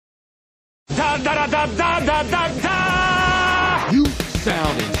You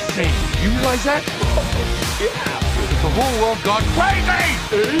sound insane. You realize that? Yeah. The whole world gone crazy.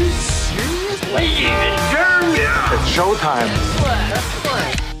 Are you serious? Ladies and germs. It's showtime.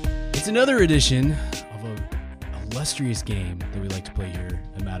 It's another edition of an illustrious game that we like to play here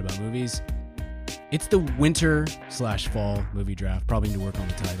at Mad About Movies. It's the winter/fall movie draft. Probably need to work on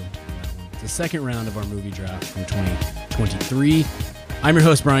the title on that one. It's the second round of our movie draft from 2023. I'm your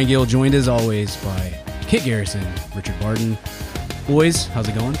host, Brian Gill, joined as always by Kit Garrison, Richard Barden. Boys, how's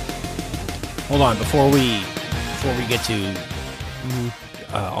it going? Hold on, before we get to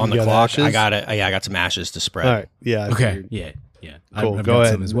on the clock, ashes? I got some ashes to spread. All right, yeah. Okay, yeah. Cool. I've Go got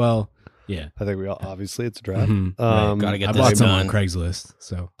ahead. some as well. Yeah, I think we all obviously it's a draft. Mm-hmm. Gotta get I this bought some done. on Craigslist.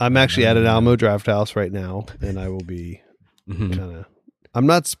 So I'm actually at an Alamo Draft House right now, and I will be kind of. I'm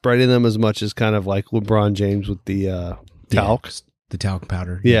not spreading them as much as kind of like LeBron James with the talc. The talc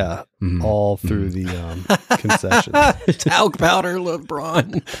powder. Yeah, all through the concession. Talc powder,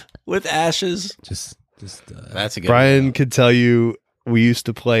 LeBron with ashes. Just That's a good Brian one. could tell you we used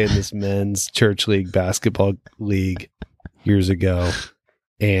to play in this men's church league basketball league years ago,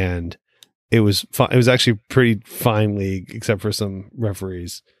 and it was fun. It was actually a pretty fine league, except for some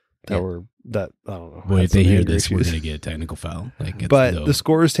referees that I don't know. Boy, had if they some hear anger this, we're issues. going to get a technical foul. But the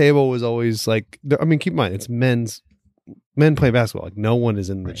scorers table was always like, I mean, keep in mind, it's men playing basketball. Like no one is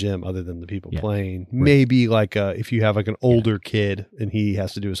in the gym other than the people playing. Right. Maybe like if you have like an older kid and he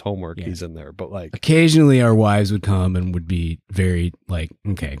has to do his homework, he's in there. But like occasionally our wives would come and would be very like,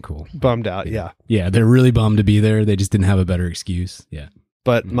 okay, cool. bummed out. Yeah. Yeah, they're really bummed to be there. They just didn't have a better excuse. Yeah.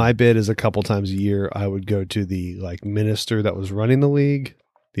 But my bid is a couple times a year, I would go to the like minister that was running the league,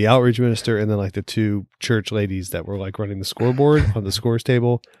 the outreach minister, and then like the two church ladies that were like running the scoreboard on the scores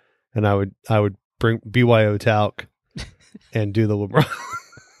table. And I would bring BYO talc and do the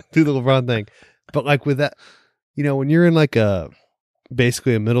LeBron thing. But like with that, you know, when you're in like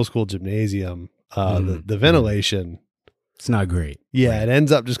basically a middle school gymnasium, the ventilation, it's not great. Yeah. Right. It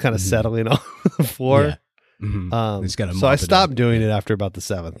ends up just kind of settling on the floor. Yeah. Mm-hmm. So I stopped doing it after about the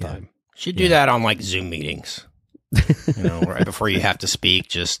seventh time. Should do that on like Zoom meetings. You know, right before you have to speak,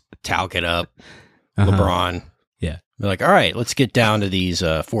 just talc it up. LeBron. Yeah. They're like, all right, let's get down to these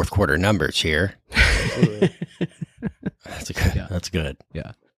fourth quarter numbers here. That's good.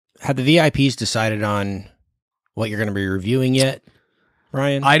 Yeah. Have the VIPs decided on what you're going to be reviewing yet,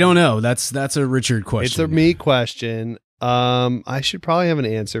 Ryan? I don't know. That's a Richard question. It's a me question. I should probably have an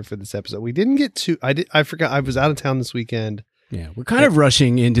answer for this episode. We didn't get to. I forgot. I was out of town this weekend. Yeah, we're kind of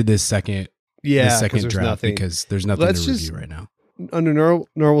rushing into this second. Second draft nothing. Because there's nothing to review right now. Under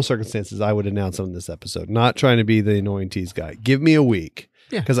normal circumstances, I would announce on this episode. Not trying to be the annoying tease guy. Give me a week.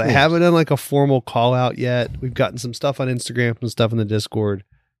 Yeah, because I haven't done like a formal call out yet. We've gotten some stuff on Instagram, some stuff in the Discord.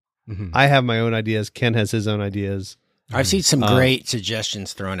 I have my own ideas. Ken has his own ideas. I've seen some great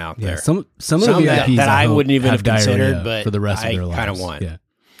suggestions thrown out there. Some of the VIPs that I wouldn't even have considered, but for the rest of their lives. I kind of want. Yeah.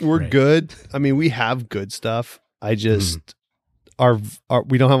 We're good. I mean, we have good stuff. I just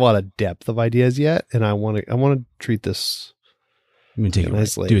we don't have a lot of depth of ideas yet, and I want to treat this. I'm gonna take it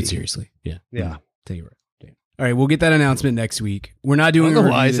nice right. lady. Do it seriously. Yeah. Yeah. Take it right. All right, we'll get that announcement next week. We're not doing. I don't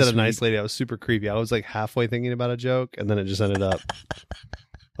know why I said this a nice lady. I was super creepy. I was like halfway thinking about a joke, and then it just ended up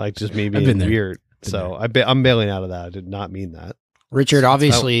like just me being weird. So I'm bailing out of that. I did not mean that. Richard,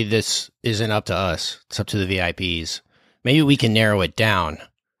 obviously this isn't up to us. It's up to the VIPs. Maybe we can narrow it down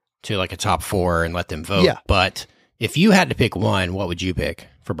to like a top 4 and let them vote. Yeah. But if you had to pick one, what would you pick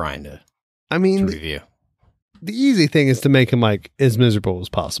for Brian to review? The easy thing is to make him like as miserable as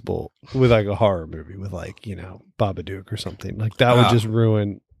possible with like a horror movie with like, you know, Babadook or something. Like that would just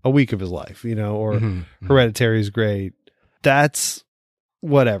ruin a week of his life, you know, or Hereditary is great. That's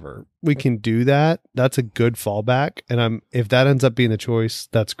whatever. We can do that. That's a good fallback. And if that ends up being the choice,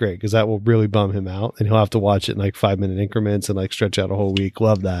 that's great because that will really bum him out and he'll have to watch it in like 5-minute increments and like stretch out a whole week.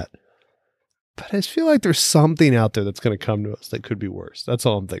 Love that. But I just feel like there's something out there that's going to come to us that could be worse. That's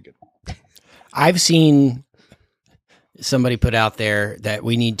all I'm thinking. I've seen somebody put out there that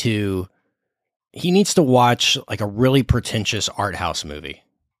he needs to watch like a really pretentious art house movie.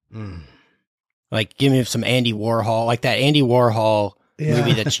 Like give me some Andy Warhol, like that Andy Warhol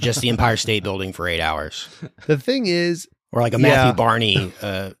movie that's just the Empire State Building for 8 hours. The thing is, or like a Matthew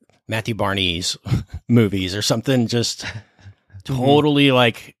Barney's movies or something, just totally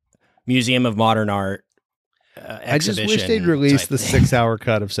like Museum of Modern Art exhibition. I just wish they'd release the 6-hour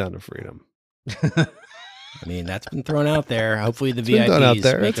cut of Sound of Freedom. I mean, that's been thrown out there. Hopefully the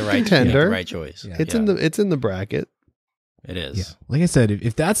VIPs make the right choice. Yeah. It's in the bracket. It is. Yeah. Like I said,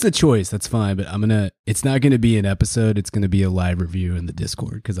 if that's the choice, that's fine. But it's not going to be an episode. It's going to be a live review in the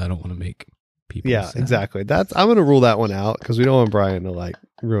Discord because I don't want to make people. Yeah, sad. exactly. I'm going to rule that one out because we don't want Brian to like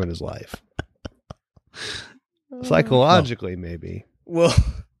ruin his life. Psychologically, maybe. Well,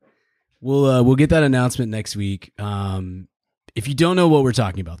 we'll get that announcement next week. If you don't know what we're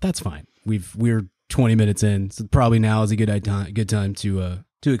talking about, that's fine. We're 20 minutes in, so probably now is a good time to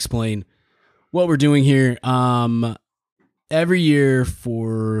explain what we're doing here. Every year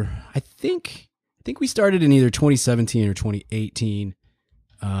for I think we started in either 2017 or 2018.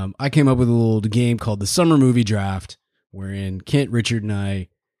 I came up with a little game called the Summer Movie Draft, wherein Kent, Richard, and I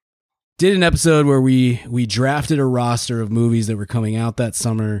did an episode where we drafted a roster of movies that were coming out that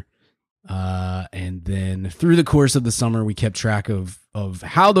summer. And then through the course of the summer, we kept track of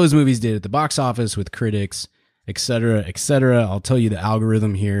how those movies did at the box office with critics, et cetera, et cetera. I'll tell you the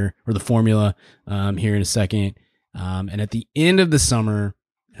algorithm here, or the formula, here in a second. And at the end of the summer,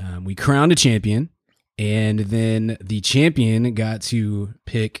 we crowned a champion, and then the champion got to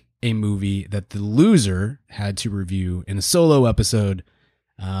pick a movie that the loser had to review in a solo episode.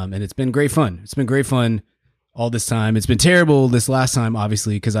 And it's been great fun. It's been great fun all this time. It's been terrible this last time,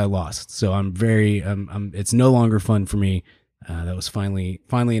 obviously, because I lost. So I'm very, it's no longer fun for me. That was finally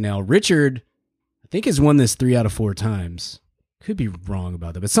an L. Richard, I think, has won this 3 out of 4 times. Could be wrong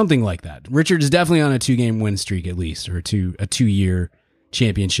about that, but something like that. Richard is definitely on a 2-game win streak at least, or a 2-year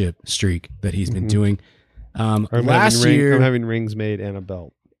championship streak that he's been doing. Last year, I'm having rings made and a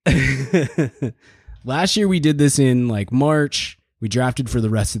belt. Last year we did this in like March. We drafted for the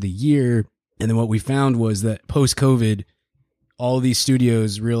rest of the year. And then what we found was that post-COVID, all of these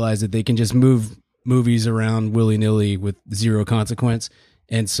studios realized that they can just move movies around willy-nilly with zero consequence.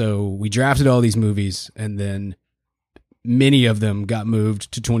 And so we drafted all these movies, and then many of them got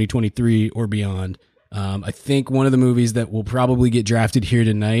moved to 2023 or beyond. I think one of the movies that will probably get drafted here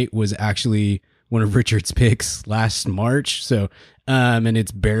tonight was actually one of Richard's picks last March. So, and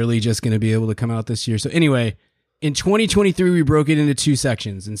it's barely just going to be able to come out this year. So anyway, in 2023, we broke it into 2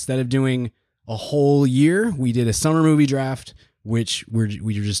 sections. Instead of doing a whole year, we did a summer movie draft, which we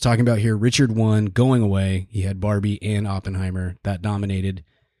were just talking about here. Richard won going away. He had Barbie and Oppenheimer. That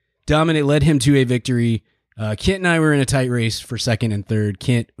led him to a victory. Kent and I were in a tight race for second and third.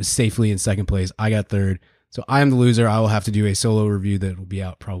 Kent was safely in second place. I got third. So I am the loser. I will have to do a solo review that will be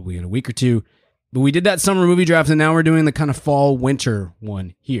out probably in a week or 2. But we did that summer movie draft, and now we're doing the kind of fall winter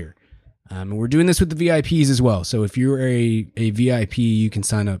one here. And we're doing this with the VIPs as well. So if you're a VIP, you can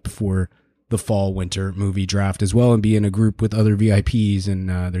sign up for the fall winter movie draft as well and be in a group with other VIPs. And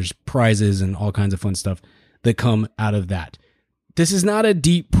there's prizes and all kinds of fun stuff that come out of that. This is not a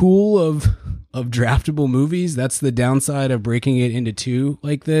deep pool of draftable movies. That's the downside of breaking it into 2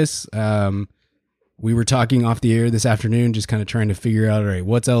 like this. We were talking off the air this afternoon, just kind of trying to figure out, all right,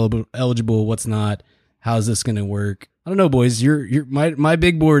 what's eligible, what's not, how's this going to work? I don't know, boys. My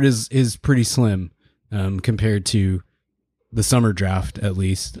big board is pretty slim compared to the summer draft, at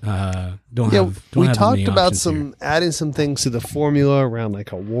least. We talked about adding some things to the formula around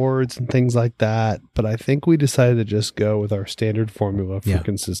like awards and things like that, but I think we decided to just go with our standard formula for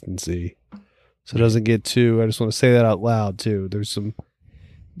consistency. So it doesn't get too, I just want to say that out loud too. There's some,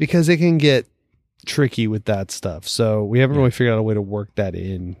 because it can get tricky with that stuff. So we haven't really figured out a way to work that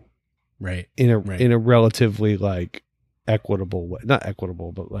in. Right. In a relatively like equitable way, not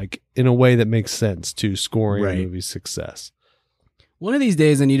equitable, but like in a way that makes sense to scoring a movie's success. One of these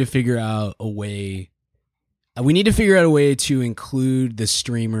days I need to figure out a way. We need to figure out a way to include the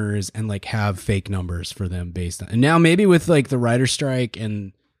streamers and like have fake numbers for them based on, and now maybe with like the writer strike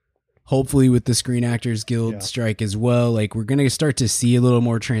and hopefully with the Screen Actors Guild strike as well, like we're going to start to see a little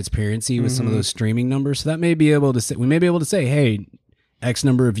more transparency with some of those streaming numbers. So that may be able to say, we may be able to say, hey, X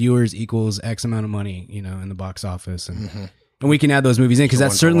number of viewers equals X amount of money, in the box office. And we can add those movies in because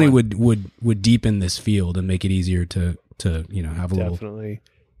that certainly would deepen this field and make it easier to have a little,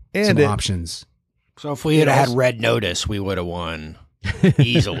 some options. So if we had had Red Notice, we would have won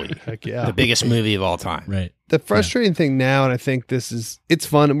easily. Heck yeah. The biggest movie of all time. Right. The frustrating thing now, and I think it's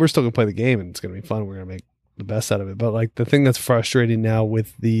fun, and we're still going to play the game, and it's going to be fun. We're going to make the best out of it. But like the thing that's frustrating now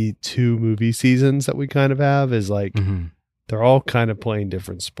with the 2 movie seasons that we kind of have is like, they're all kind of playing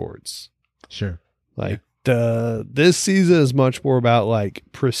different sports. Sure. Like this season is much more about like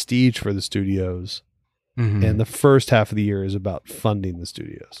prestige for the studios. And the first half of the year is about funding the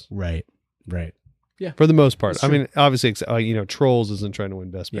studios. Right. Yeah. For the most part. I mean, obviously, Trolls isn't trying to win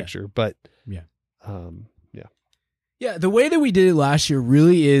Best Picture, but yeah. The way that we did it last year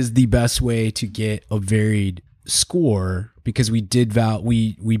really is the best way to get a varied score because we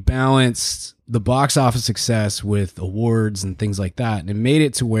balanced the box office success with awards and things like that. And it made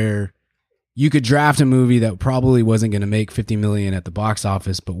it to where you could draft a movie that probably wasn't going to make 50 million at the box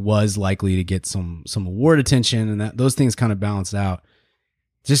office, but was likely to get some award attention, and that those things kind of balance out.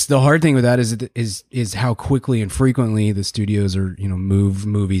 Just the hard thing with that is how quickly and frequently the studios are, move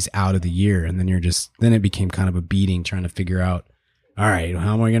movies out of the year. And then then it became kind of a beating trying to figure out, all right,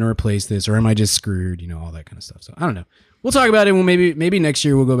 how am I going to replace this? Or am I just screwed? All that kind of stuff. So I don't know. We'll talk about it. Well, maybe next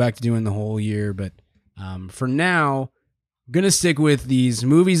year we'll go back to doing the whole year. But for now, I'm going to stick with these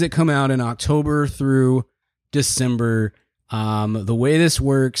movies that come out in October through December. The way this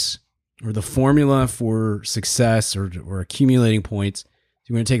works, or the formula for success or accumulating points,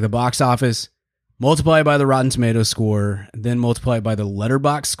 you're going to take the box office, multiply it by the Rotten Tomatoes score, then multiply it by the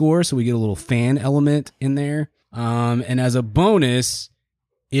Letterboxd score, so we get a little fan element in there. And as a bonus,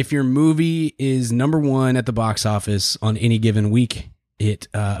 if your movie is number one at the box office on any given week, it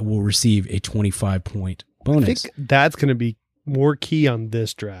will receive a 25-point bonus. I think that's going to be more key on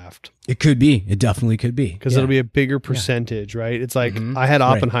this draft. It could be. It definitely could be. Because it'll be a bigger percentage, right? It's like, I had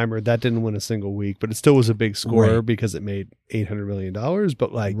Oppenheimer. Right. That didn't win a single week, but it still was a big score because it made $800 million.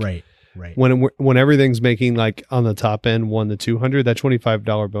 But like, right. When everything's making like on the top end 1 to 200, that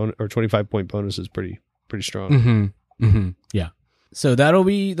 $25 bonus or 25-point bonus is pretty strong. Yeah. So that'll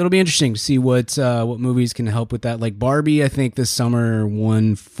be interesting to see what movies can help with that. Like Barbie, I think this summer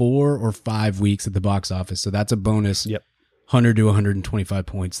won 4 or 5 weeks at the box office. So that's a bonus. Yep. 100 to 125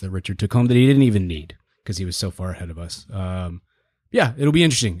 points that Richard took home that he didn't even need because he was so far ahead of us. Yeah, it'll be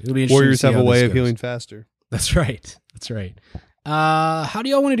interesting. Warriors have a way of healing faster. That's right. How do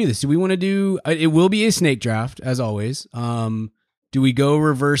y'all want to do this? Do we want to do? It will be a snake draft as always. Do we go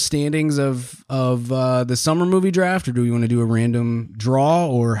reverse standings of the summer movie draft, or do we want to do a random draw,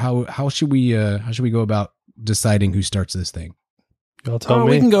 or how should we go about deciding who starts this thing? Y'all tell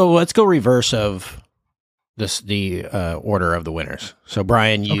me. We can go. Let's go reverse of the order of the winners. So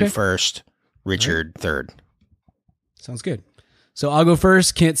Brian, you first, Richard third. Sounds good. So I'll go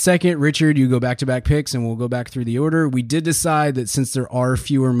first, Kent second, Richard, you go back-to-back picks, and we'll go back through the order. We did decide that since there are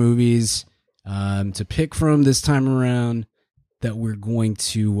fewer movies to pick from this time around, that we're going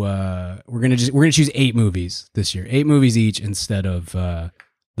to choose 8 movies this year, 8 movies each instead of the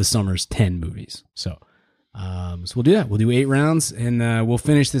summer's 10 movies. So we'll do that. We'll do 8 rounds, and we'll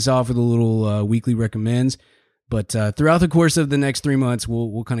finish this off with a little weekly recommends. But throughout the course of the next 3 months,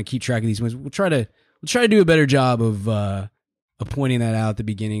 we'll kind of keep track of these ones. We'll try to do a better job of pointing that out at the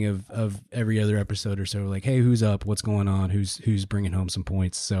beginning of every other episode or so. Like, hey, who's up? What's going on? Who's bringing home some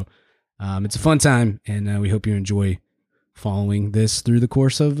points? So it's a fun time, and we hope you enjoy following this through the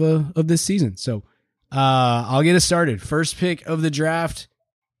course of this season. So I'll get us started. First pick of the draft.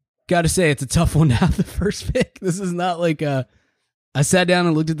 Got to say, it's a tough one to have the first pick. This is not like I sat down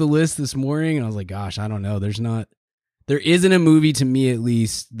and looked at the list this morning, and I was like, gosh, I don't know. There isn't a movie, to me at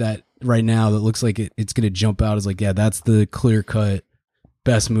least, that right now that looks like it's going to jump out as like, yeah, that's the clear-cut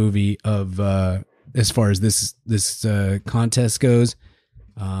best movie of as far as this contest goes.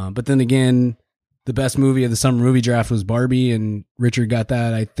 But then again, the best movie of the summer movie draft was Barbie, and Richard got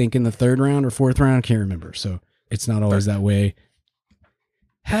that, I think, in the 3rd round or 4th round. I can't remember. So it's not always that way.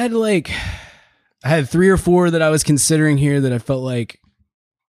 I had 3 or 4 that I was considering here that I felt like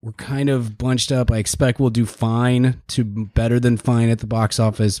we're kind of bunched up. I expect we'll do fine to better than fine at the box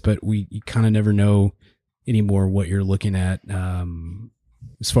office, but you kind of never know anymore what you're looking at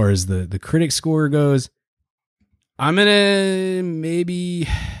as far as the critic score goes. I'm gonna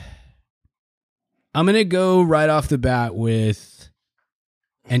go right off the bat with,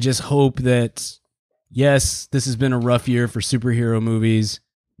 and just hope that, yes, this has been a rough year for superhero movies,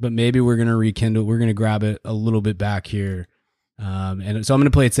 but maybe we're going to rekindle. We're going to grab it a little bit back here. And so I'm going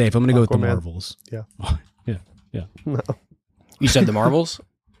to play it safe. I'm going to go with the Marvels. Yeah. Yeah. No. You said the Marvels?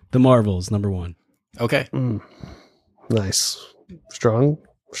 The Marvels, number 1. Okay. Nice. Strong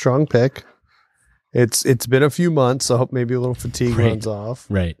pick. It's been a few months, so I hope maybe a little fatigue runs off.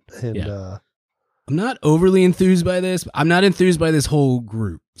 Right. And I'm not overly enthused by this. I'm not enthused by this whole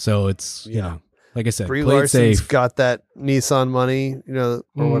group. So it's, like I said, Brie play it Larson's safe. got that Nissan money, or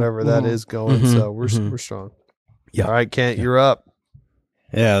whatever that is going. So we're strong. Yeah. All right, Kent, you're up.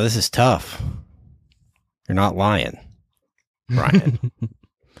 Yeah, this is tough. You're not lying, Brian.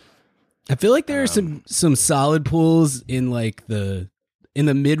 I feel like there are some solid pulls in like in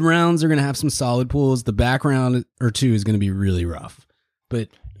the mid rounds. They're going to have some solid pulls. The back round or 2 is going to be really rough. But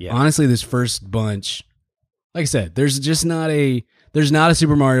honestly, this first bunch, like I said, there's not a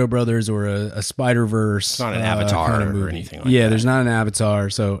Super Mario Brothers or a Spider-Verse. It's not an Avatar kind of or movie. anything like that. Yeah, there's not an Avatar,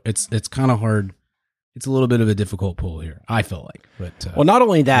 so it's kind of hard. It's a little bit of a difficult pull here, I feel like. But well, not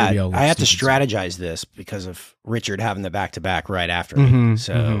only that, I have to stupid strategize this because of Richard having the back-to-back right after me.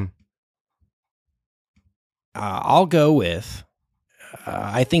 So I'll go with,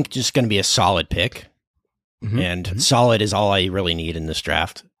 I think just going to be a solid pick. Mm-hmm. And solid is all I really need in this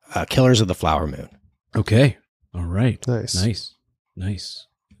draft. Killers of the Flower Moon. Okay. All right. Nice.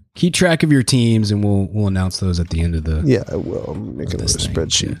 Keep track of your teams, and we'll announce those at the end of the. Yeah, I will. I'm making a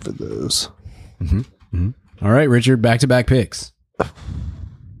spreadsheet for those. All right, Richard. Back-to-back picks.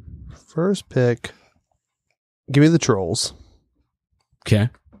 First pick. Give me the Trolls. Okay.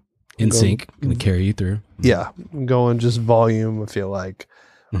 In sync. Going to carry you through. Yeah. I'm going just volume. I feel like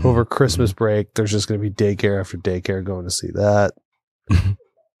over Christmas break, there's just going to be daycare after daycare going to see that.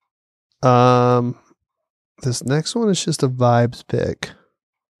 This next one is just a vibes pick.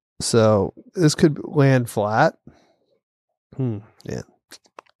 So this could land flat. Yeah.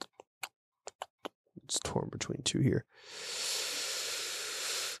 It's torn between two here.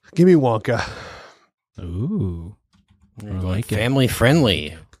 Give me Wonka. Ooh. Like family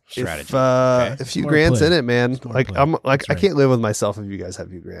friendly strategy. If Hugh Grant's in it, man, I can't live with myself if you guys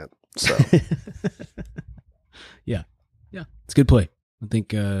have Hugh Grant. So yeah, it's a good play. I think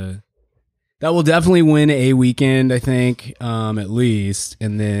that will definitely win a weekend. I think at least,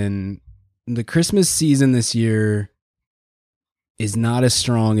 and then the Christmas season this year is not as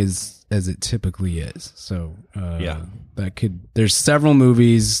strong as it typically is. So there's several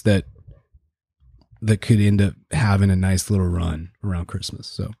movies that could end up having a nice little run around Christmas.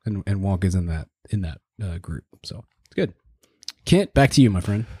 So, and Wonka's in that group. So it's good. Kent, back to you, my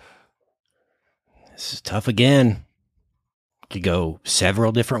friend. This is tough again. Could go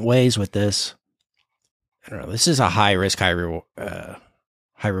several different ways with this. I don't know. This is a high risk, high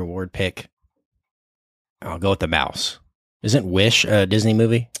reward pick. I'll go with the mouse. Isn't Wish a Disney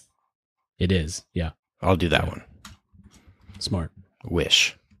movie? It is. Yeah. I'll do that one. Smart.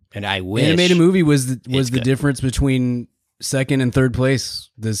 Wish. And I wish animated movie was the difference between second and third place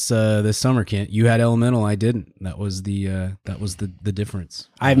this summer. Kent, you had Elemental, I didn't. That was the difference.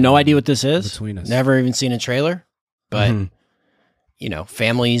 I have no idea what this is. Between us. Never even seen a trailer, but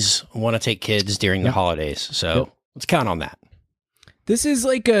families want to take kids during the holidays, so let's count on that. This is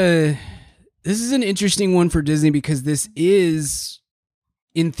an interesting one for Disney because this is.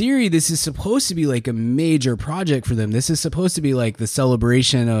 In theory, this is supposed to be like a major project for them. This is supposed to be like the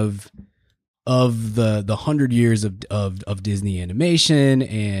celebration of the 100 years of Disney animation,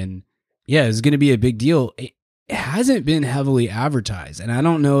 and it's going to be a big deal. It hasn't been heavily advertised, and I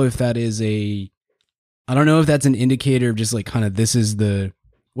don't know if that's an indicator of just like kind of this is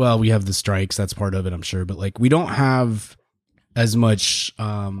we have the strikes, that's part of it, I'm sure, but like we don't have as much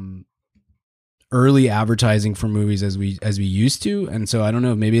early advertising for movies as we used to, and so I don't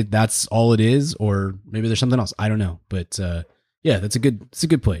know, maybe that's all it is, or maybe there's something else. I don't know, but it's a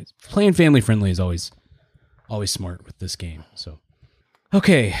good play. Playing family friendly is always smart with this game. So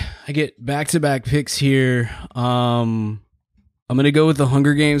okay, I get back-to-back picks here. I'm gonna go with the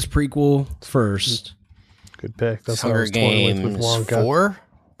Hunger Games prequel first. Good pick. That's Hunger Games with Wonka. 4,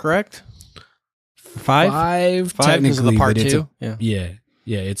 correct? 5 technically, the part but 2.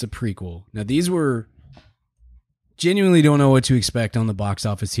 Yeah, it's a prequel. Now, these were genuinely don't know what to expect on the box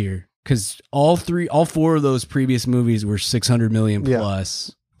office here because all 4 of those previous movies were 600 million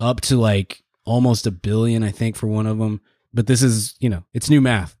plus, up to like almost $1 billion, I think, for one of them. But this is, it's new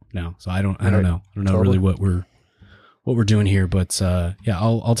math now, so I don't know really what we're doing here. But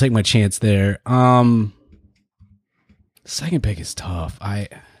I'll take my chance there. Second pick is tough. I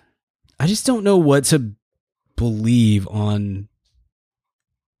just don't know what to believe on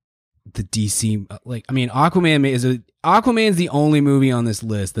the DC. Aquaman's the only movie on this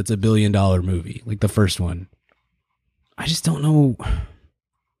list that's $1 billion movie, like the first one. I just don't know. I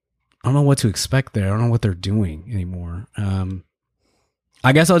don't know what to expect there. I don't know what they're doing anymore.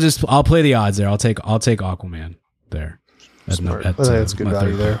 I guess I'll play the odds there. I'll take Aquaman there. I think that's good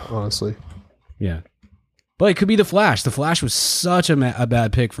value there, honestly. Yeah, but it could be the Flash. The Flash was such a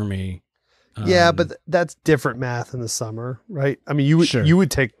bad pick for me. But that's different math in the summer, right? I mean, you would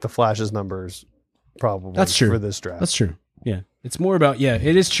take the Flash's numbers probably. That's true for this draft. That's true. Yeah, it's more about it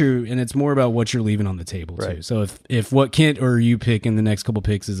is true, and it's more about what you're leaving on the table too. So if what Kent or you pick in the next couple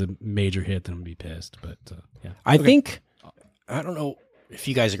picks is a major hit, then I'm gonna be pissed. But I think I don't know if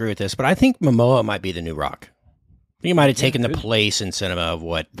you guys agree with this, but I think Momoa might be the new Rock. He might have taken the place in cinema of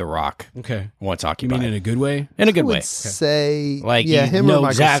what The Rock once occupied. You mean in a good way? In a good way. Say, like, you know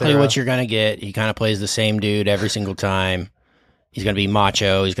exactly what you're going to get. He kind of plays the same dude every single time. He's going to be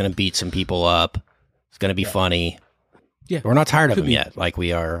macho. He's going to beat some people up. It's going to be funny. Yeah. We're not tired of him yet, like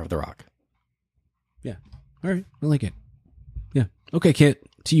we are of The Rock. Yeah. All right. I like it. Yeah. Okay, Kit,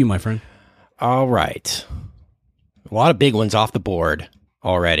 to you, my friend. All right. A lot of big ones off the board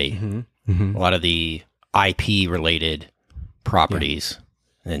already. A lot of the IP related properties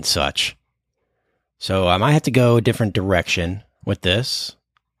and such. So I might have to go a different direction with this.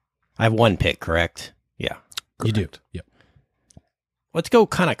 I have one pick, correct? Yeah. You do. Yep. Let's go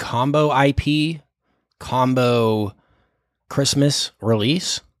kind of combo IP, combo Christmas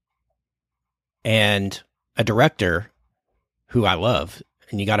release, and a director who I love.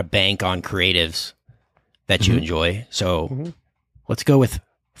 And you got to bank on creatives that you enjoy. So let's go with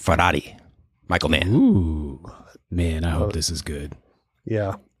Ferrari, Michael Mann. Ooh, man, I hope this is good.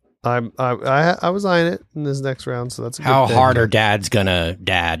 Yeah. I was eyeing it in this next round, so that's a good How pick. hard are dads gonna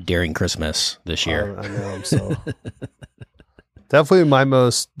dad during Christmas this year? I know, I'm so definitely my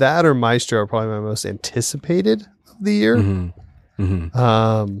most, that or Maestro are probably my most anticipated of the year.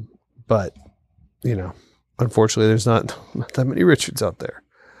 But you know, unfortunately, there's not that many Richards out there.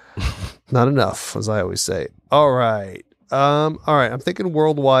 Not enough, as I always say. All right. I'm thinking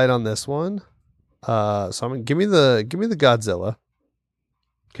worldwide on this one. So I'm gonna give me the Godzilla.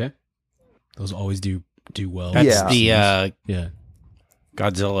 Okay. Those always do well. That's the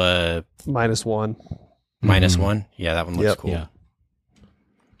Godzilla -1. -1. Yeah, that one looks cool. Yeah.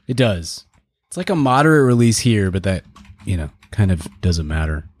 It does. It's like a moderate release here, but that, kind of doesn't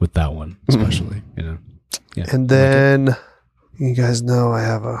matter with that one, especially, Yeah. And then you guys know I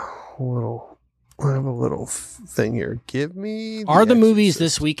have a little thing here. Give me Are the movies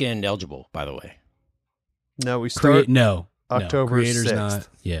this weekend eligible, by the way? No, we start No. October Creator's 6th. not.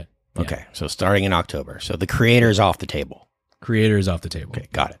 Yeah. Okay, so starting in October. So the creator's off the table. Creator is off the table. Okay,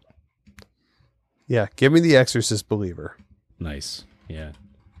 got it. Yeah, give me The Exorcist Believer. Nice. Yeah.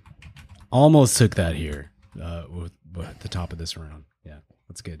 Almost took that here with the top of this round. Yeah,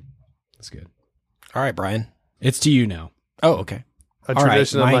 that's good. That's good. All right, Brian. It's to you now. Oh, okay. A All right,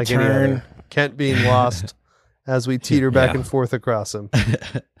 tradition my unlike any turn. other. Kent being lost as we teeter back and forth across him.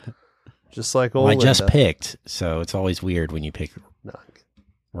 Just like old Well, I just Linda. picked, so it's always weird when you pick No.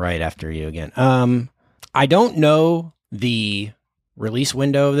 right after you again. I don't know the release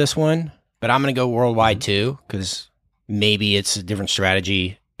window of this one, but I'm going to go worldwide too, because maybe it's a different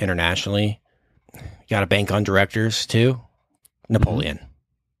strategy internationally. Got to bank on directors too. Napoleon.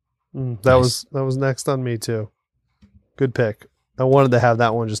 That was next on me too. Good pick. I wanted to have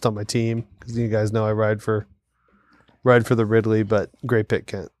that one just on my team because you guys know I ride for the Ridley, but great pick,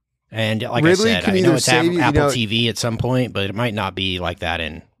 Kent. And like Ridley I said, can I know either it's save you, Apple TV at some point, but it might not be like that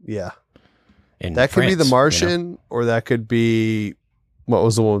in that could be The France, Martian, or that could be what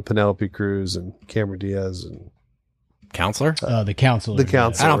was the one with Penelope Cruz and Cameron Diaz and Counselor? The Counselor. The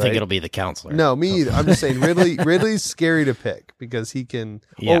Counselor. I don't think right? it'll be The Counselor. No, me either. I'm just saying Ridley's scary to pick because he can,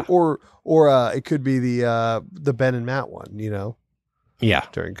 or it could be the Ben and Matt one, Yeah.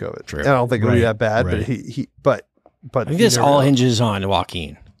 during COVID. True. And I don't think it'll be that bad, Right. but I think this all hinges on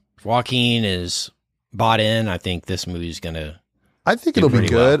Joaquin. If Joaquin is bought in, I think this movie's going to. I think do it'll be pretty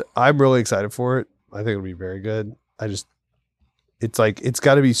good. well. I'm really excited for it. I think it'll be very good. It's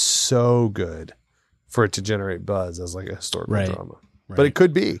got to be so good for it to generate buzz as like a historical drama. Right. But it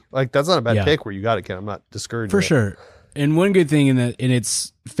could be like that's not a bad Yeah. pick where you got it, Ken. I'm not discouraging For it. sure. And one good thing in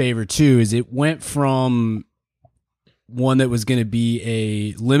its favor too is it went from one that was going to be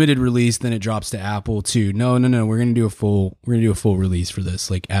a limited release, then it drops to Apple to no, we're going to do a full release for this,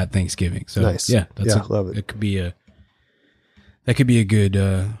 like at Thanksgiving. So Nice. yeah, Love it. It could be a good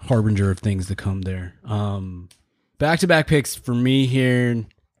harbinger of things to come there. Back-to-back picks for me here. I'm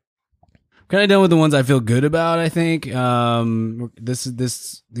kind of done with the ones I feel good about. I think these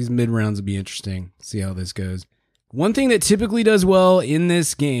mid rounds will be interesting. See how this goes. One thing that typically does well in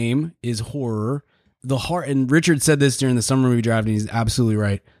this game is horror. And Richard said this during the summer movie draft, and he's absolutely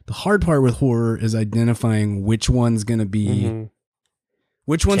right. The hard part with horror is identifying which one's going to be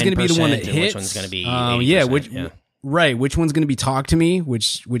which one's going to be the one that hits. Which one's going to be 80%, Right, which one's going to be Talk to Me,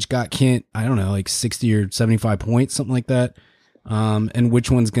 which got Kent, I don't know, like 60 or 75 points, something like that. And which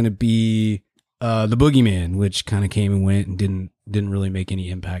one's going to be The Boogeyman, which kind of came and went and didn't really make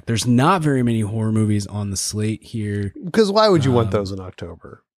any impact. There's not very many horror movies on the slate here. Because why would you want those in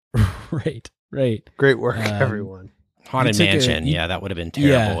October? Right. Great work, everyone. Haunted Mansion. That would have been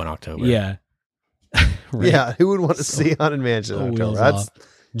terrible in October. Yeah. Right. Yeah, who would want to see Haunted Mansion in October? Wheels That's off.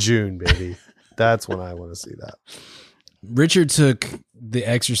 June, baby. That's when I want to see that. Richard took The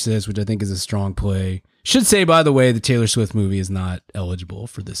Exorcist, which I think is a strong play. Should say, by the way, the Taylor Swift movie is not eligible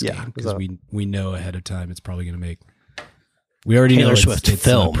for this game because we know ahead of time it's probably going to make. We already Taylor know Swift it's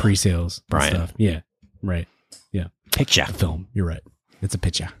film pre-sales, Brian. and stuff. Yeah, right. Yeah, Picture. a film. You're right. It's a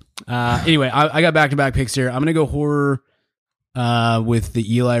picture. Anyway, I got back-to-back picks here. I'm going to go horror with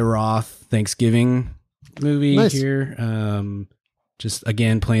the Eli Roth Thanksgiving movie Nice. here. Just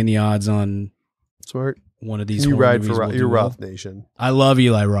again playing the odds on Smart. one of these You horror ride movies for will your do well. Roth Nation. I love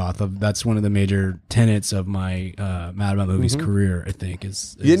Eli Roth. That's one of the major tenets of my Mad About Movies career, I think.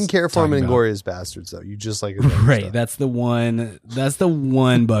 Is You didn't care for him in talking about- Inglourious Bastards, though. You just like his other Right. stuff. That's the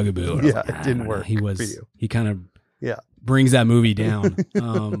one bugaboo. I was Yeah, it didn't work for you. He kind of Yeah. brings that movie down.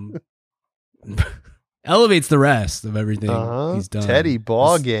 Elevates the rest of everything he's done. Teddy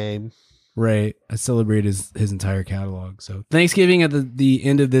ball game. Right. I celebrate his entire catalog. So Thanksgiving at the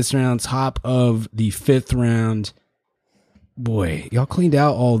end of this round, top of the 5th round. Boy, y'all cleaned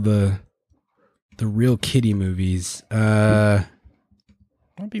out all the real kiddie movies. Might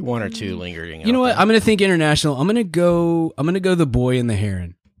be one or two lingering. You know what? I'm gonna think international. I'm gonna go The Boy and the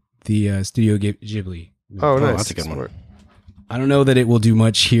Heron, the Studio Ghibli. Oh, nice. That's a good one. I don't know that it will do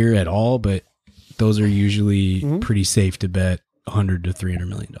much here at all, but those are usually pretty safe to bet $100 to $300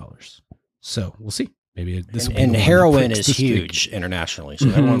 million. So we'll see. Maybe this will be And the one that heroin pricks is the streak. huge internationally, so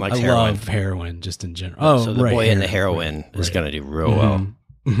everyone likes I heroin. love heroin just in general. Oh, so the right, boy and the heroin. heroin is going to do real well.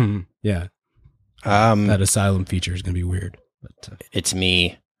 Mhm. Yeah, that asylum feature is going to be weird. But, It's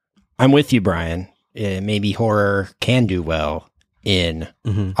me. I'm with you, Brian. Maybe horror can do well in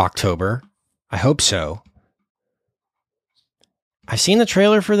October. I hope so. I've seen the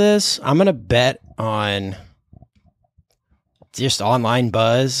trailer for this. I'm going to bet on just online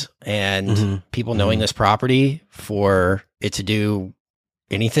buzz and people knowing this property for it to do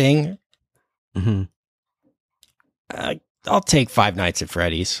anything. I'll take Five Nights at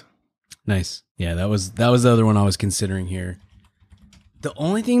Freddy's. Nice. Yeah, that was the other one I was considering here. The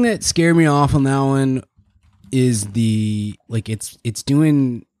only thing that scared me off on that one is it's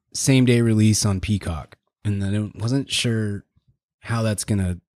doing same day release on Peacock, and then I wasn't sure how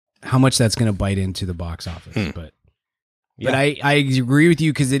much that's gonna bite into the box office. But I agree with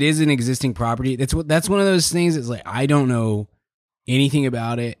you because it is an existing property. That's one of those things. It's like I don't know anything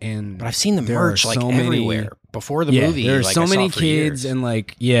about it, but I've seen the merch like everywhere before the movie. There are like so I saw many for kids years. and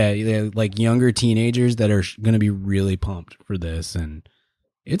like younger teenagers that are going to be really pumped for this, and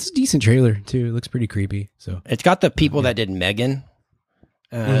it's a decent trailer too. It looks pretty creepy. So It's got the people that did Megan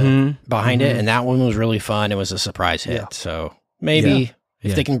behind it, and that one was really fun. It was a surprise hit. Yeah. So maybe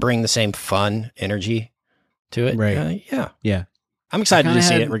if they can bring the same fun energy to it, Right. yeah. I'm excited to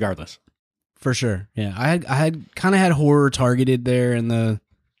see it regardless. For sure. Yeah. I had kind of had horror targeted there in the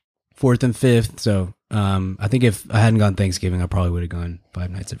 4th and 5th. So I think if I hadn't gone Thanksgiving, I probably would have gone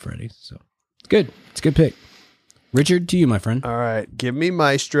Five Nights at Freddy's. So it's good. It's a good pick. Richard, to you, my friend. All right. Give me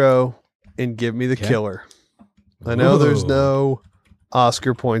Maestro and give me The Killer. I know there's no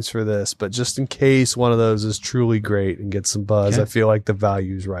Oscar points for this, but just in case one of those is truly great and gets some buzz, I feel like the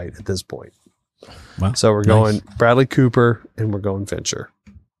value's right at this point. Wow. So we're going Bradley Cooper and we're going Fincher.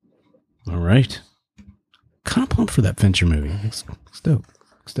 All right. Kind of pumped for that Fincher movie. It's dope.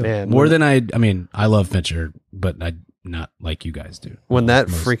 Man, more than I love Fincher, but I not like you guys do. When that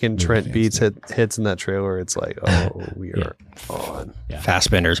Most freaking movie Trent fans Beats do. hits in that trailer, it's like, oh, we are on. Yeah.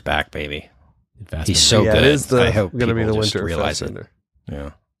 Fassbender's back, baby. Fassbender. He's so Yeah, good. it is I hope going to be people the just winter of realize it. Fassbender. Yeah.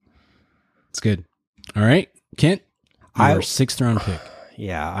 It's good. All right, Kent, I- your 6th round pick.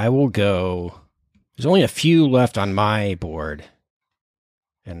 Yeah, I will go. There's only a few left on my board.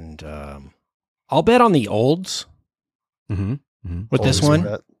 And I'll bet on the olds Mm-hmm. with this Olds one.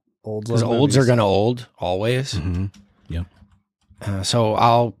 are olds Because love olds are movies. going to old always. Mm-hmm. Yep. So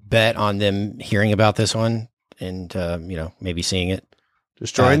I'll bet on them hearing about this one and, maybe seeing it.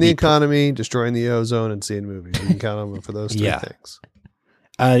 Destroying the the- economy, destroying the ozone, and seeing movies. You can count on them for those three Yeah. things.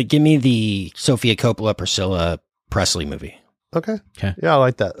 Give me the Sophia Coppola, Priscilla Presley movie. Okay. Okay. Yeah, I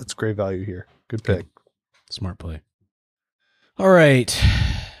like that. That's great value here. Good pick. Smart play. All right.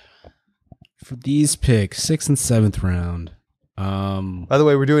 For these picks, 6th and 7th round. By the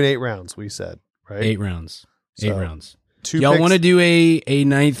way, we're doing 8 rounds, we said, right? 8 rounds. 8 So, rounds. 2 Y'all picks- want to do a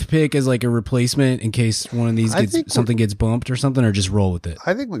 9th pick as like a replacement in case one of these I think something gets bumped or something, or just roll with it?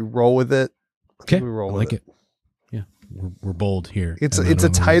 I think we roll with it. Okay. We roll I with like it. Yeah. We're bold here. It's at a Mad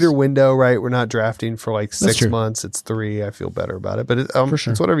About tighter Movies. window, right? We're not drafting for like 6 true. months. It's 3. I feel better about it. But For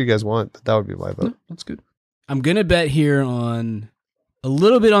sure. it's whatever you guys want. But that would be my vote. No, that's good. I'm going to bet here on a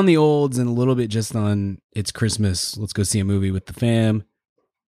little bit on the olds and a little bit just on it's Christmas. Let's go see a movie with the fam.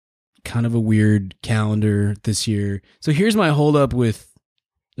 Kind of a weird calendar this year. So here's my holdup with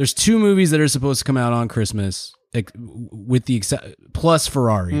there's 2 movies that are supposed to come out on Christmas with the plus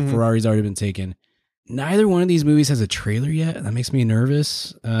Ferrari. Mhm. Ferrari's already been taken. Neither one of these movies has a trailer yet. That makes me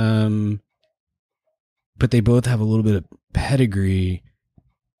nervous. But they both have a little bit of pedigree.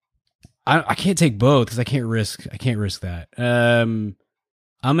 I can't take both because I can't risk that. I'm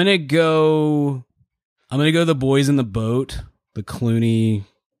gonna go The Boys in the Boat, the Clooney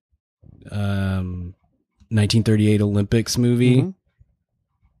 1938 Olympics movie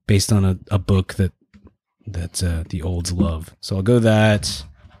based on a book that the olds love. So I'll go that.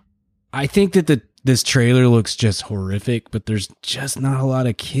 I think that this trailer looks just horrific, but there's just not a lot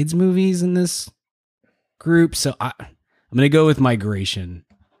of kids movies in this group. So I'm going to go with Migration.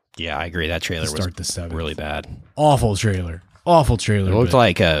 Yeah, I agree. That trailer was really bad. Awful trailer. It looked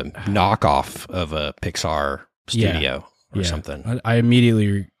like a knockoff of a Pixar studio or something. I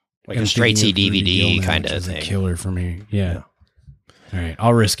immediately like a straight C DVD kind of thing. A killer for me. Yeah. All right,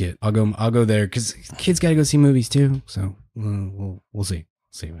 I'll risk it. I'll go there because kids got to go see movies too. So we'll see.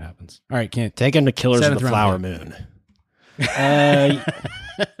 See what happens. All right, Kent. Take him to Killers of the Flower Moon.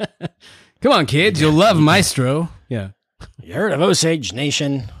 Come on, kids. You'll love Maestro. Yeah. You heard of Osage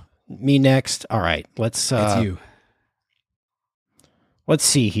Nation? Me next. All right, let's. It's you. Let's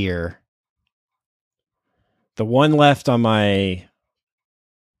see here. The one left on my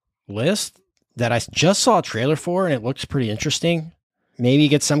list that I just saw a trailer for, and it looks pretty interesting. Maybe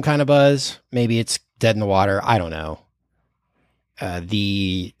get some kind of buzz. Maybe it's dead in the water. I don't know.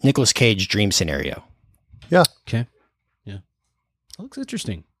 The Nicolas Cage dream scenario. Yeah. Okay. Yeah. Looks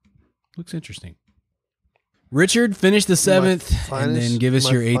interesting. Richard, finish the 7th and then give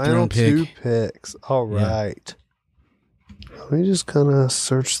us your 8th round pick. 2 picks. All right. Let me just kind of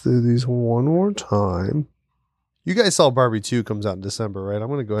search through these one more time. You guys saw Barbie 2 comes out in December, right? I'm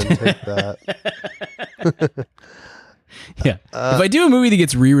going to go ahead and take that. Yeah. If I do a movie that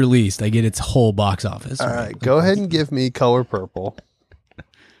gets re-released, I get its whole box office. All right. Go ahead and give me Color Purple.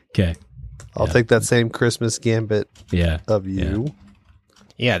 Okay. I'll take that same Christmas gambit of you.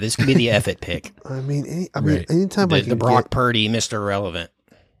 Yeah, this could be the F it pick. I mean, anytime I can the Brock Purdy, Mr. Relevant.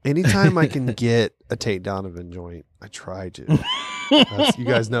 Anytime I can get a Tate Donovan joint, I try to. You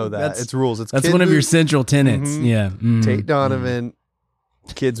guys know that. It's rules. That's one of your central tenets. Mm-hmm. Yeah. Mm-hmm. Tate Donovan,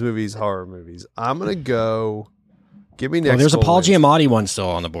 kids movies, horror movies. I'm going to go. Give me next. There's a Paul Giamatti one still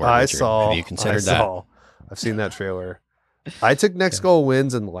on the board. I Richard. saw. Have you considered that? I've seen that trailer. I took Next Goal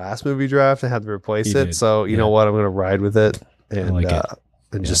Wins in the last movie draft and had to replace it. So you know what? I'm going to ride with it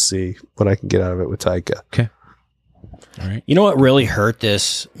and just see what I can get out of it with Taika. Okay. All right. You know what really hurt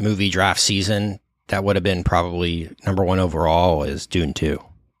this movie draft season? That would have been probably number 1 overall is Dune 2.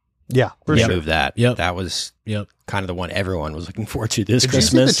 Yeah, for sure. Move that. Yep. That was kind of the one everyone was looking forward to this Did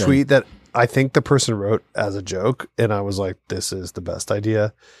Christmas. Did you see the tweet that I think the person wrote as a joke, and I was like, this is the best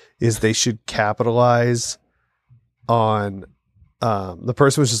idea, is they should capitalize on the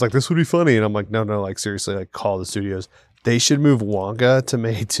person was just like, this would be funny. And I'm like, no, like seriously, like call the studios. They should move Wonka to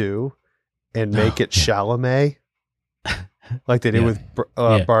May 2 and make it Chalamet. Like they did with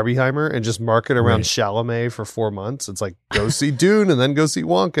Barbieheimer, and just market around Chalamet for 4 months. It's like, go see Dune and then go see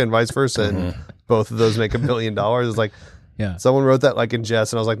Wonka and vice versa. And both of those make $1 billion. It's like, someone wrote that like in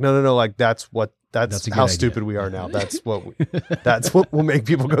jest, and I was like, no, like that's how stupid we are now. That's what will make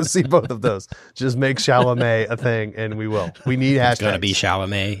people go see both of those. Just make Chalamet a thing, and we will. We need hashtags. It's gonna be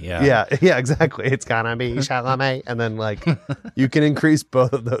Chalamet. Yeah, exactly. It's gonna be Chalamet, and then like you can increase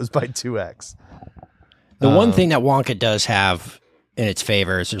both of those by 2x. The one thing that Wonka does have in its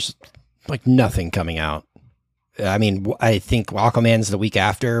favor is there's like nothing coming out. I mean, I think Aquaman's the week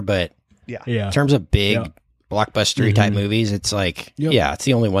after, but in terms of big blockbuster type movies, it's like, it's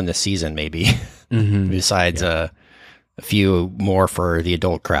the only one this season, maybe, besides a few more for the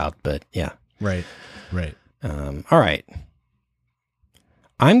adult crowd. But Right. All right.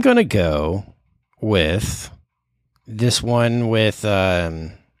 I'm going to go with this one with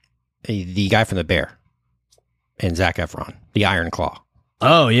the guy from The Bear and Zac Efron, the Iron Claw.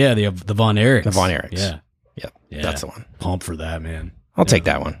 Oh, yeah, the Von Erichs. The Von Erichs. Yeah. Yep. That's the one. Pump for that, man. I'll take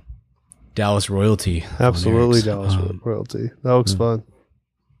that one. Dallas royalty. Absolutely, Dallas royalty. That looks fun.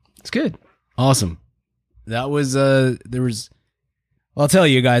 It's good. Awesome. That was I'll tell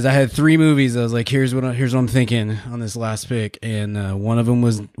you guys, I had 3 movies. I was like, here's what I'm thinking on this last pick, and one of them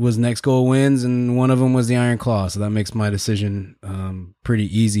was Next Goal Wins, and one of them was the Iron Claw. So that makes my decision pretty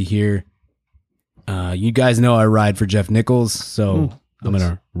easy here. You guys know I ride for Jeff Nichols, so I'm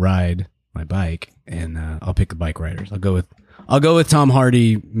gonna ride my bike, and I'll pick the bike riders. I'll go with Tom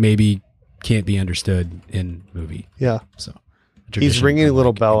Hardy. Maybe can't be understood in movie. Yeah. So he's ringing a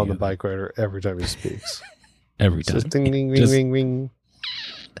little bell on the bike rider every time he speaks. Every time. Just ding, ding, ding, ding, ding.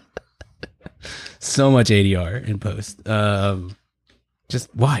 So much ADR in post. Just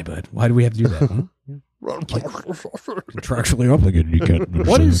why, bud? Why do we have to do that? Huh? Contractually obligated. You can't.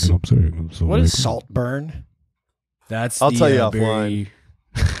 What is Saltburn? That's. I'll tell you offline.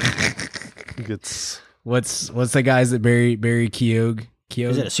 What's the guys that Barry Keogh?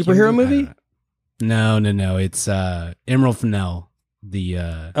 Is it a superhero movie? No. It's Emerald Fennell.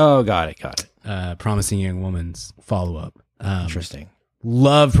 got it. Promising Young Woman's follow up. Interesting.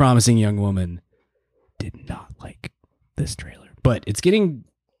 Love Promising Young Woman. Did not like this trailer, but it's getting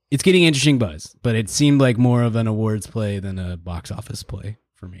interesting buzz. But it seemed like more of an awards play than a box office play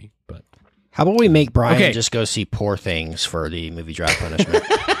for me. But how about we make Brian just go see Poor Things for the movie draft punishment?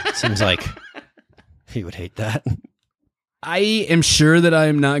 Seems like he would hate that. I am sure that I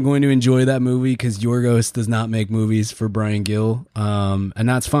am not going to enjoy that movie because Yorgos does not make movies for Brian Gill, and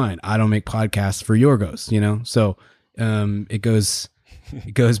that's fine. I don't make podcasts for Yorgos, So it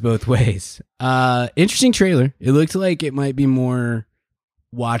goes both ways. Interesting trailer. It looked like it might be more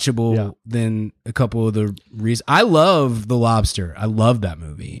watchable than a couple of the reasons. I love The Lobster. I love that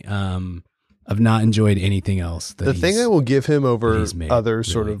movie. I've not enjoyed anything else. The thing I will give him over made, other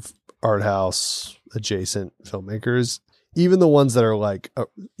sort of art house adjacent filmmakers, even the ones that are like,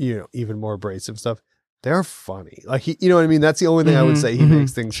 even more abrasive stuff, they're funny. Like you know what I mean? That's the only thing I would say he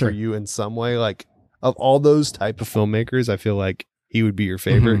makes things for you in some way. Like of all those type of filmmakers, I feel like he would be your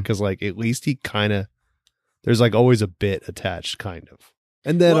favorite because like at least he kind of, there's like always a bit attached kind of.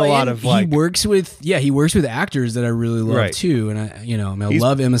 And then a lot of like he works with actors that I really love too. And I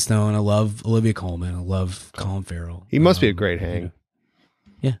love Emma Stone. I love Olivia Colman. I love Colin Farrell. He must be a great hang.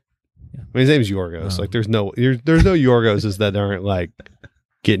 Yeah. I mean, his name's Yorgos. Like there's no Yorgoses that aren't like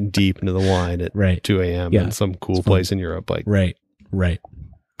getting deep into the wine at 2 a.m. in some cool place in Europe. Like right.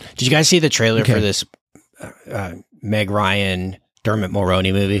 Did you guys see the trailer for this Meg Ryan, Dermot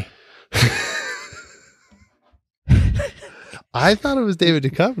Mulroney movie? I thought it was David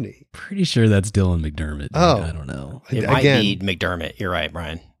Duchovny. Pretty sure that's Dylan McDermott. Oh, I don't know. It might be McDermott. You're right,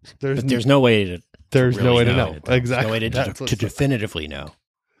 Brian. There's no way to. There's really no way to know. Exactly. No way to definitively know.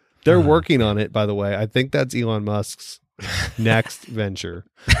 They're working on it, by the way. I think that's Elon Musk's next venture.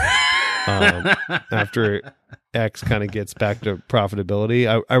 After X kind of gets back to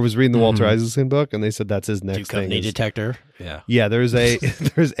profitability. I was reading the Walter Isaacson book, and they said that's his next thing. Duchovny detector. Yeah. There's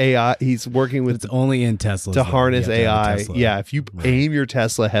AI. He's working with it's only in Tesla to harness AI. Yeah, if you aim your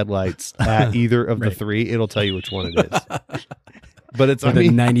Tesla headlights at either of the three, it'll tell you which one it is. But it's with a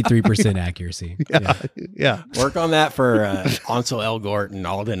 93% accuracy. Yeah. Work on that for Ansel Elgort and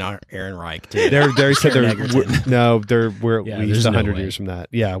Alden Ehrenreich too. They said we're at least 100 years from that.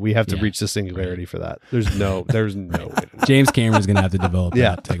 Yeah, we have to reach the singularity for that. There's no way to know. James Cameron's gonna have to develop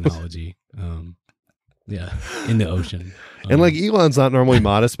that technology. In the ocean. And like Elon's not normally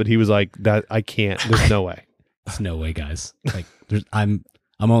modest, but he was like, "That I can't. There's no way. There's no way, guys. Like, I'm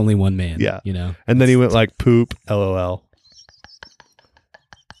only one man. Yeah, And then he went like, "Poop, LOL."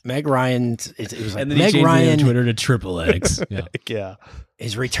 Meg Ryan, it was like and then Meg he Ryan on Twitter to triple X. Yeah,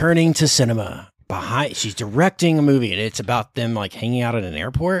 is returning to cinema. She's directing a movie, and it's about them like hanging out at an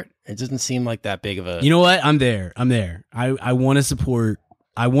airport. It doesn't seem like that big of a. You know what? I'm there. I want to support.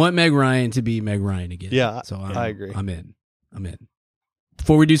 I want Meg Ryan to be Meg Ryan again. Yeah, so I agree. I'm in.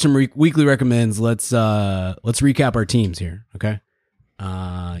 Before we do some weekly recommends, let's recap our teams here. Okay,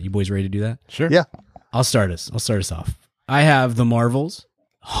 you boys ready to do that? Sure. Yeah, I'll start us off. I have The Marvels,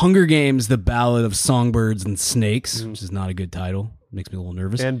 Hunger Games: The Ballad of Songbirds and Snakes, which is not a good title. Makes me a little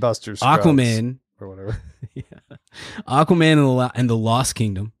nervous. And Buster Scruggs, Aquaman or whatever. Aquaman and the Lost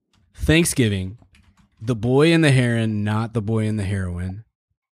Kingdom, Thanksgiving, The Boy and the Heron, not The Boy and the Heroine,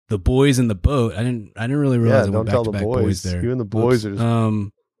 The Boys in the Boat. I didn't really realize I went back to back boys there. You and the boys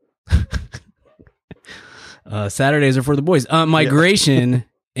are just... Saturdays are for the boys. Migration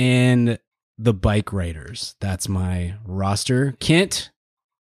and The Bike Riders. That's my roster. Kent,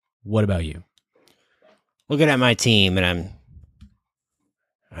 what about you? Looking at my team, and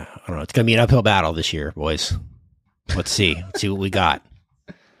I don't know. It's going to be an uphill battle this year, boys. Let's see. Let's see what we got.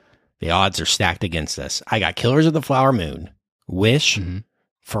 The odds are stacked against us. I got Killers of the Flower Moon, Wish,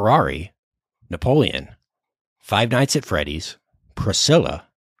 Ferrari, Napoleon, Five Nights at Freddy's, Priscilla,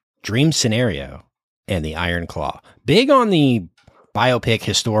 Dream Scenario, and The Iron Claw. Big on the biopic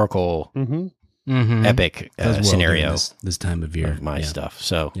historical epic scenario this time of year. Of my stuff.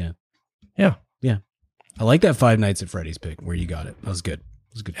 So yeah. I like that Five Nights at Freddy's pick where you got it. That was good.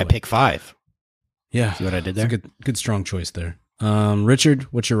 It was a good play. At pick 5. Yeah. See what I did there? It's a good strong choice there. Richard,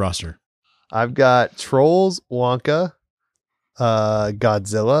 what's your roster? I've got Trolls, Wonka,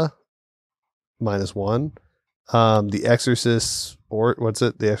 Godzilla, -1, The Exorcist, or what's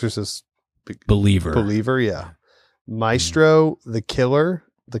it? The Exorcist Believer, yeah. Maestro, The Killer,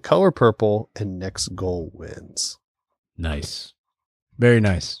 The Color Purple, and Next Goal Wins. Nice. Very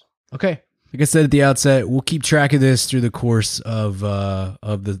nice. Okay. Like I said at the outset, we'll keep track of this through the course of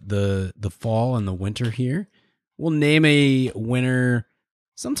the fall and the winter here. We'll name a winner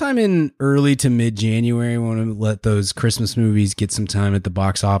sometime in early to mid-January. We want to let those Christmas movies get some time at the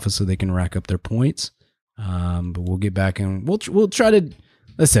box office so they can rack up their points. But we'll get back and we'll try to,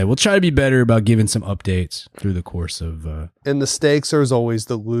 let's say, we'll try to be better about giving some updates through the course of. And the stakes are as always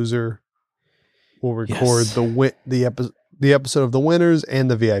the loser will record the episode of the winners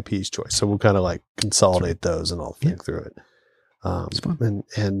and the VIP's choice. So we'll kind of like consolidate those and I'll think through it.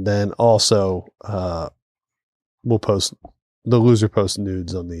 And then also we'll post the loser post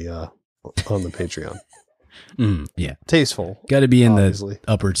nudes on the Patreon. Yeah, tasteful. Got to be in obviously.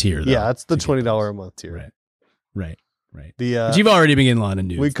 The upper tier. Though, yeah, it's the $20 a month tier. Right. But you've already been getting a lot of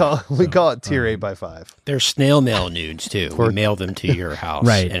nudes. We call it tier 8x5. There's snail mail nudes too. We mail them to your house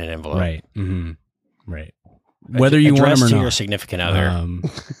in an envelope. Right. Mm-hmm. Right. Whether you want them or to not. Your significant other.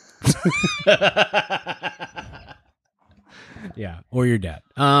 Yeah, or your dad.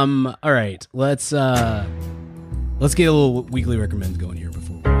 All right, let's get a little weekly recommends going here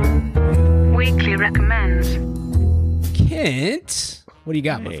before weekly recommends. Kent, what do you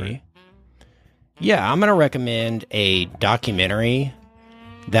got, my friend? Yeah, I'm going to recommend a documentary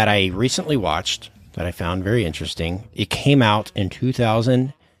that I recently watched that I found very interesting. It came out in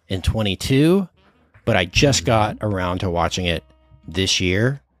 2022, but I just got around to watching it this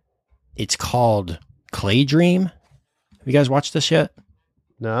year. It's called Clay Dream. Have you guys watched this yet?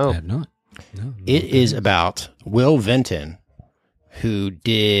 No. I have not. No. It is about Will Vinton, who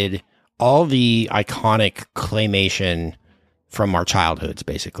did all the iconic claymation from our childhoods,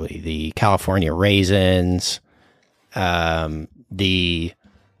 basically. The California Raisins, the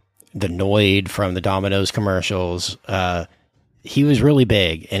Noid from the Domino's commercials. He was really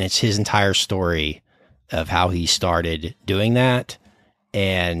big, and it's his entire story of how he started doing that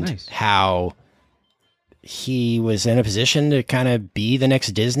and how he was in a position to kind of be the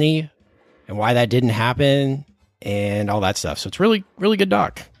next Disney and why that didn't happen and all that stuff. So it's really, really good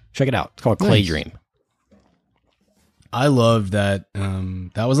doc. Check it out. It's called Clay Dream. I love that.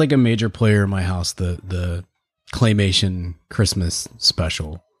 That was like a major player in my house, the claymation Christmas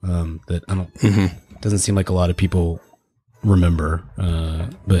special. That I don't doesn't seem like a lot of people remember.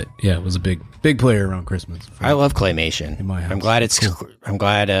 But yeah, it was a big player around Christmas. I love claymation. In my house. I'm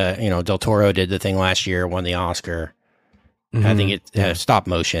glad Del Toro did the thing last year, won the Oscar. I think it stop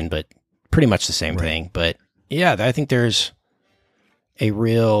motion, but pretty much the same thing. But yeah, I think there's a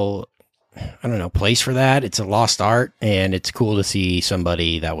real, place for that. It's a lost art, and it's cool to see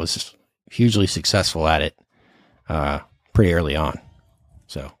somebody that was hugely successful at it pretty early on.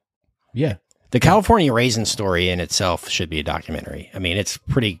 So yeah, the California Raisin story in itself should be a documentary. I mean, it's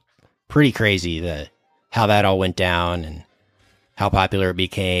pretty crazy how that all went down and how popular it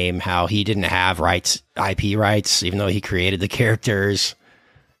became, how he didn't have IP rights, even though he created the characters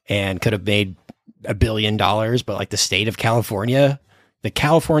and could have made $1 billion. But like the state of California, the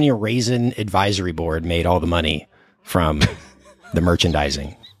California Raisin Advisory Board made all the money from the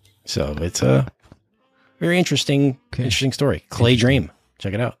merchandising. So it's a very interesting story. Clay Dream.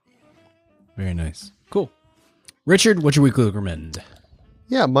 Check it out. Very nice. Cool. Richard, what's your weekly recommend?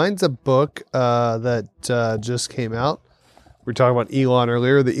 Yeah, mine's a book that just came out. We were talking about Elon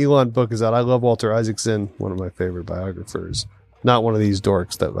earlier. The Elon book is out. I love Walter Isaacson, one of my favorite biographers. Not one of these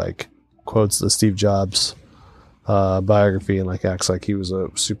dorks that like quotes the Steve Jobs biography and like acts like he was a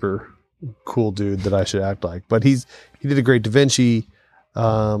super cool dude that I should act like. But he did a great Da Vinci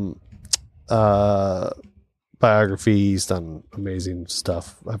biography. He's done amazing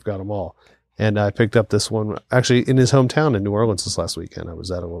stuff. I've got them all. And I picked up this one actually in his hometown in New Orleans this last weekend. I was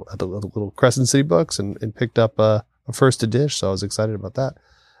at the little Crescent City Books and picked up a first edition. So I was excited about that.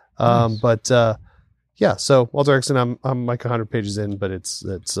 Nice. But yeah, so Walter Isaacson, I'm like 100 pages in, but it's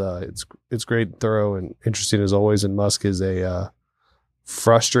great, thorough, and interesting as always. And Musk is a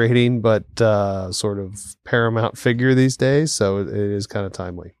frustrating but sort of paramount figure these days, so it is kind of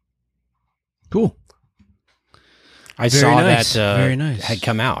timely. Cool. I saw that had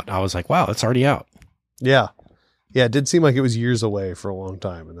come out. I was like, wow, it's already out. Yeah. Yeah, it did seem like it was years away for a long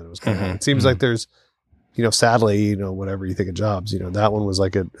time, and then it was kind of. It seems like there's, sadly, whatever you think of Jobs, that one was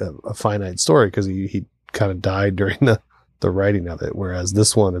like a finite story because he kind of died during the writing of it. Whereas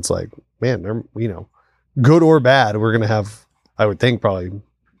this one, it's like, man, good or bad, we're gonna have, I would think, probably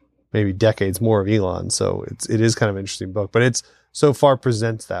maybe decades more of Elon. So it is kind of an interesting book, but it's so far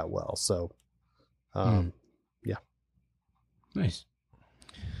presents that well. So, yeah. Nice.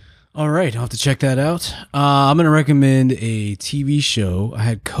 All right, I'll have to check that out. I'm going to recommend a TV show. I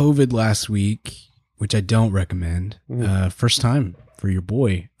had COVID last week, which I don't recommend. First time for your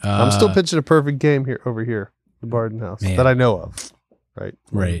boy. I'm still pitching a perfect game over here, the Barden House, that I know of. Right.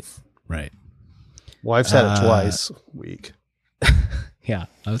 Right. Wife's had it twice a week. Yeah,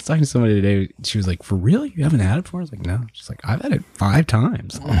 I was talking to somebody today. She was like, "For real? You haven't had it before?" I was like, "No." She's like, "I've had it 5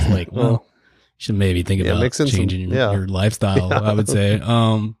 times." I was like, "Well, you should maybe think about changing your lifestyle." I would say,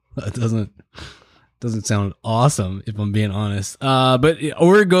 that doesn't sound awesome if I'm being honest. But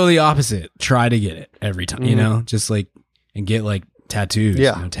or go the opposite. Try to get it every time. You know, just like and get like tattoos.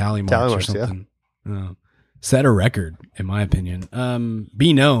 Yeah, you know, tally marks or something. Yeah. Set a record, in my opinion.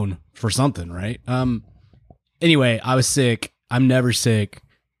 Be known for something, right? Anyway, I was sick. I'm never sick.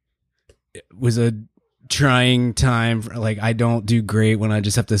 It was a trying time. Like, I don't do great when I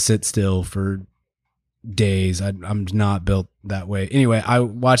just have to sit still for days. I'm not built that way. Anyway, I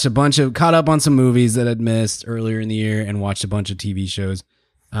watched caught up on some movies that I'd missed earlier in the year and watched a bunch of TV shows.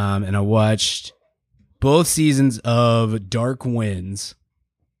 And I watched both seasons of Dark Winds,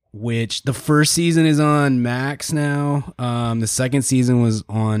 which the first season is on Max now. The second season was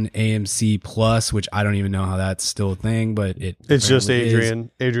on AMC Plus, which I don't even know how that's still a thing, but it's just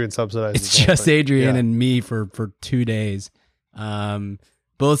Adrian. Adrian subsidizes. It's just Adrian and me for 2 days.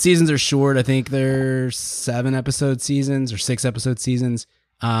 Both seasons are short. I think they're 7-episode seasons or 6-episode seasons.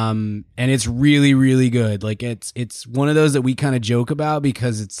 And it's really, really good. Like it's one of those that we kind of joke about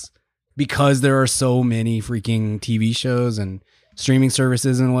because there are so many freaking TV shows and streaming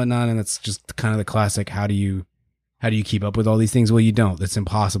services and whatnot, and it's just kind of the classic. How do you keep up with all these things? Well, you don't. That's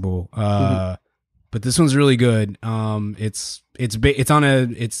impossible. But this one's really good. It's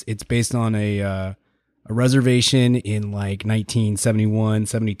based on a reservation in like 1971,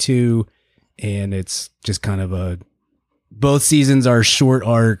 72, and it's just kind of both seasons are short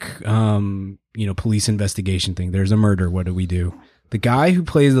arc, police investigation thing. There's a murder. What do we do? The guy who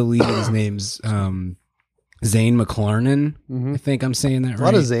plays the lead, his name's Zane McLarnon. I think I'm saying that right. A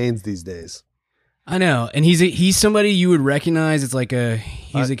lot of Zanes these days. I know, and he's somebody you would recognize. It's like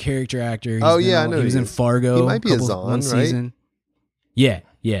he's a character actor. I know. He was in Fargo. He might be a Zahn, right? Season. Yeah.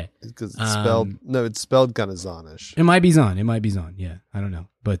 Because it's spelled it's spelled kind of Zahnish. It might be Zahn. Yeah, I don't know,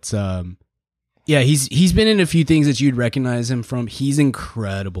 but yeah, he's been in a few things that you'd recognize him from. He's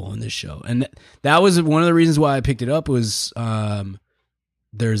incredible in this show, and that was one of the reasons why I picked it up. Was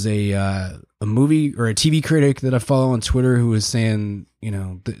there's a movie or a TV critic that I follow on Twitter who was saying,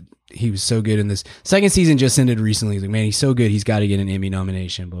 that he was so good in this. Second season just ended recently. He's like, man, he's so good. He's got to get an Emmy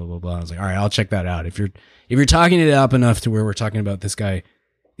nomination, blah, blah, blah. I was like, all right, I'll check that out. If you're talking it up enough to where we're talking about this guy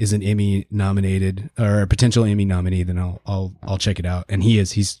is an Emmy nominated or a potential Emmy nominee, then I'll check it out. And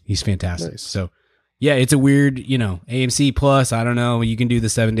he's fantastic. Nice. So yeah, it's a weird, AMC Plus. I don't know. You can do the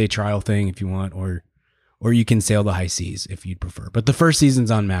 7-day trial thing if you want, or you can sail the high seas if you'd prefer. But the first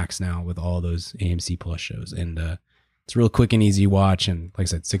season's on Max now with all those AMC Plus shows. And it's a real quick and easy watch. And like I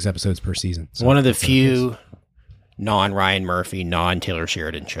said, 6 episodes per season. So one of the few non-Ryan Murphy, non-Taylor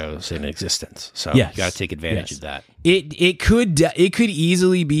Sheridan shows in existence. So you got to take advantage of that. It could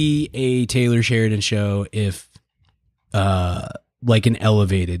easily be a Taylor Sheridan show if like an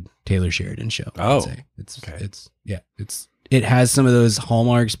elevated Taylor Sheridan show. I would say. It has some of those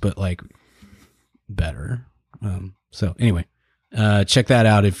hallmarks, but like better. So anyway, check that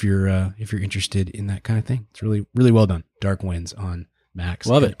out if you're interested in that kind of thing. It's really, really well done. Dark Winds on Max.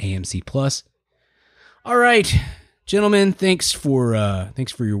 Love it. AMC Plus. All right, gentlemen, thanks for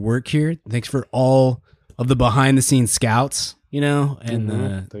your work here. Thanks for all of the behind the scenes scouts, and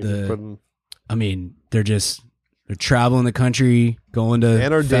they're traveling the country, going to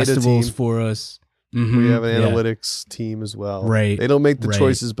and our festivals for us. Mm-hmm. We have an analytics team as well. Right. They don't make the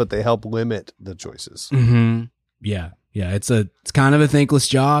choices, but they help limit the choices. Mm-hmm. Yeah. It's kind of a thankless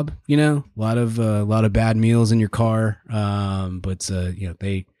job, a lot of bad meals in your car. But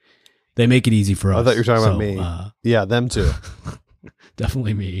they make it easy for us. I thought you were talking about me. Yeah, them too.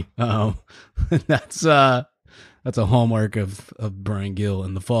 Definitely me. That's a hallmark of Brian Gill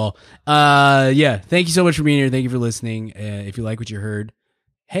in the fall. Thank you so much for being here. Thank you for listening. If you like what you heard,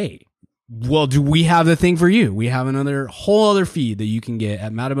 hey, well, do we have the thing for you? We have another whole other feed that you can get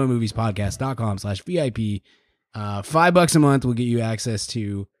at madaboutmoviespodcast.com/VIP. $5 a month will get you access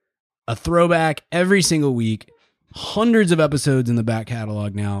to a throwback every single week. Hundreds of episodes in the back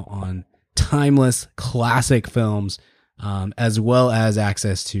catalog now on timeless classic films, as well as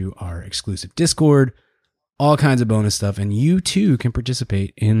access to our exclusive Discord, all kinds of bonus stuff. And you too can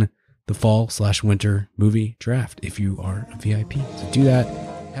participate in the fall/winter movie draft if you are a VIP. So do that.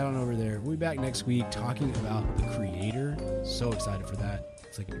 Head on over there. We'll be back next week talking about The Creator. So excited for that.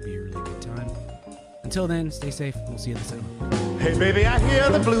 It's like it'd be a really good time. Until then, stay safe. We'll see you at the cinema. Hey, baby, I hear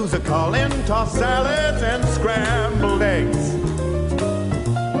the blues are calling. Tossed salads and scrambled eggs.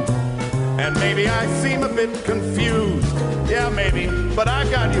 And maybe I seem a bit confused. Yeah, maybe, but I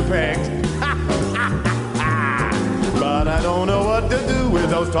got you pegged. But I I don't know what to do with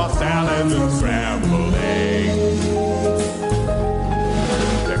those tossed salads and scrambled eggs.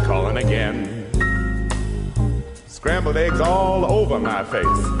 They're calling again. Scrambled eggs all over my face.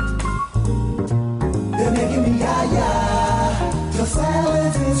 They're making me yah-yah. Your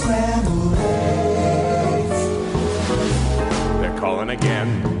salads and scrambled eggs. They're calling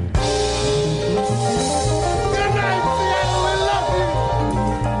again.